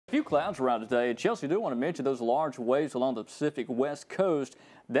Few clouds around today. And Chelsea, do want to mention those large waves along the Pacific West Coast.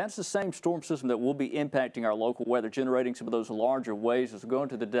 That's the same storm system that will be impacting our local weather, generating some of those larger waves as we go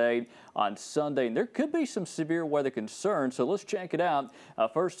into the day on Sunday. And there could be some severe weather concerns, so let's check it out.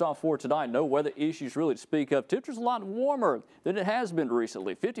 First off, for tonight, no weather issues really to speak of. Temperatures a lot warmer than it has been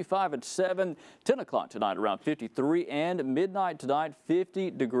recently. 55 at 7, 10 o'clock tonight around 53, and midnight tonight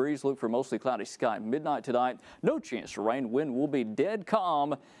 50 degrees. Look for mostly cloudy sky. Midnight tonight, no chance of rain. Wind will be dead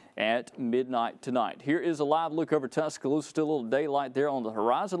calm at midnight tonight. Here is a live look over Tuscaloosa. Still a little daylight there on the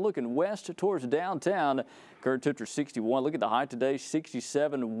horizon. Looking west towards downtown. Current temperature 61. Look at the high today,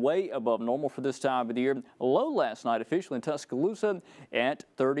 67, way above normal for this time of the year. Low last night officially in Tuscaloosa at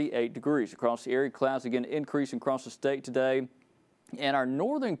 38 degrees. Across the area, clouds again increasing across the state today. And our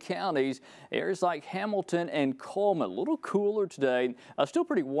northern counties, areas like Hamilton and Coleman, a little cooler today. Still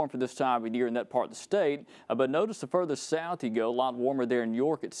pretty warm for this time of year in that part of the state. But notice the further south you go, a lot warmer there in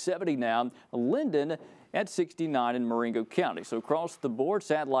York at 70 now. Linden at 69 in Marengo County. So across the board,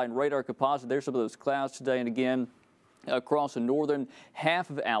 satellite and radar composite, there's some of those clouds today. And again, across the northern half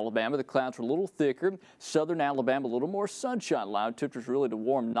of Alabama, the clouds are a little thicker. Southern Alabama, a little more sunshine allowed. Temperatures really to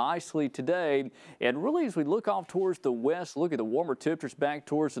warm nicely today. And really, as we look off towards the west, look at the warmer temperatures back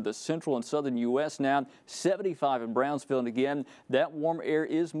towards the central and southern U.S. now. 75 in Brownsville. And again, that warm air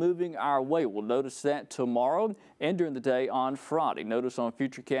is moving our way. We'll notice that tomorrow and during the day on Friday. Notice on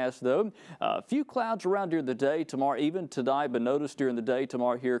Futurecast, though, a few clouds around during the day tomorrow, even tonight. But notice during the day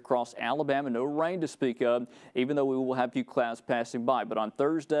tomorrow here across Alabama, no rain to speak of, even though we will have a few clouds passing by. But on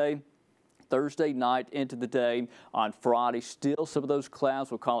Thursday night into the day, on Friday, still some of those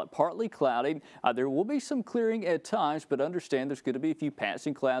clouds, we'll call it partly cloudy. There will be some clearing at times, but understand there's going to be a few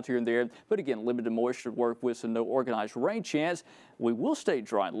passing clouds here and there. But again, limited moisture to work with, so no organized rain chance. We will stay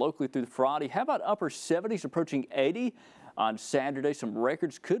dry locally through Friday. How about upper 70s approaching 80 on Saturday? Some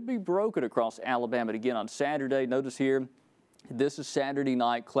records could be broken across Alabama. And again, on Saturday, notice here, this is Saturday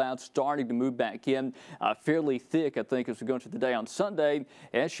night. Clouds starting to move back in fairly thick, I think, as we go into the day on Sunday.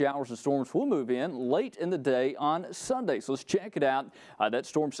 As showers and storms will move in late in the day on Sunday. So let's check it out. That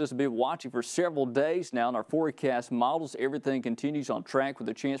storm system has been watching for several days now. In our forecast models, everything continues on track with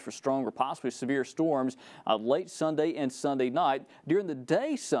a chance for strong or possibly severe storms late Sunday and Sunday night. During the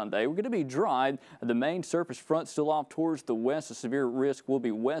day Sunday, we're going to be dry. The main surface front still off towards the west. The severe risk will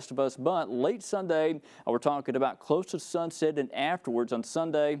be west of us. But late Sunday, we're talking about close to sunset. And afterwards on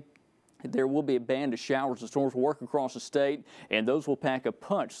Sunday, there will be a band of showers and storms work across the state, and those will pack a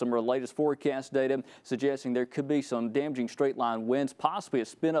punch. Some of our latest forecast data suggesting there could be some damaging straight line winds, possibly a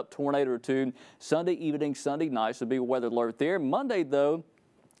spin-up tornado or two Sunday evening, Sunday night. So be a weather alert there. Monday, though,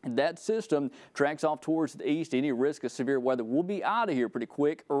 that system tracks off towards the east. Any risk of severe weather will be out of here pretty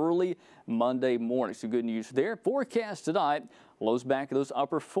quick early Monday morning. So good news there. Forecast tonight, lows back in those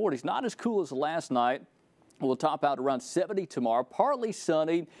upper 40s. Not as cool as last night. We'll top out around 70 tomorrow, partly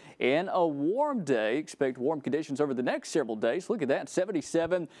sunny and a warm day. Expect warm conditions over the next several days. Look at that,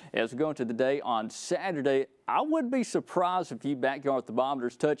 77 as we go into the day on Saturday. I wouldn't be surprised if you backyard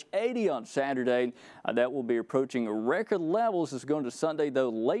thermometers touch 80 on Saturday. That will be approaching record levels as we go into Sunday, though,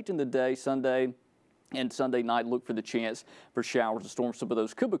 late in the day, Sunday and Sunday night. Look for the chance for showers and storms. Some of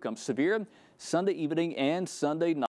those could become severe Sunday evening and Sunday night.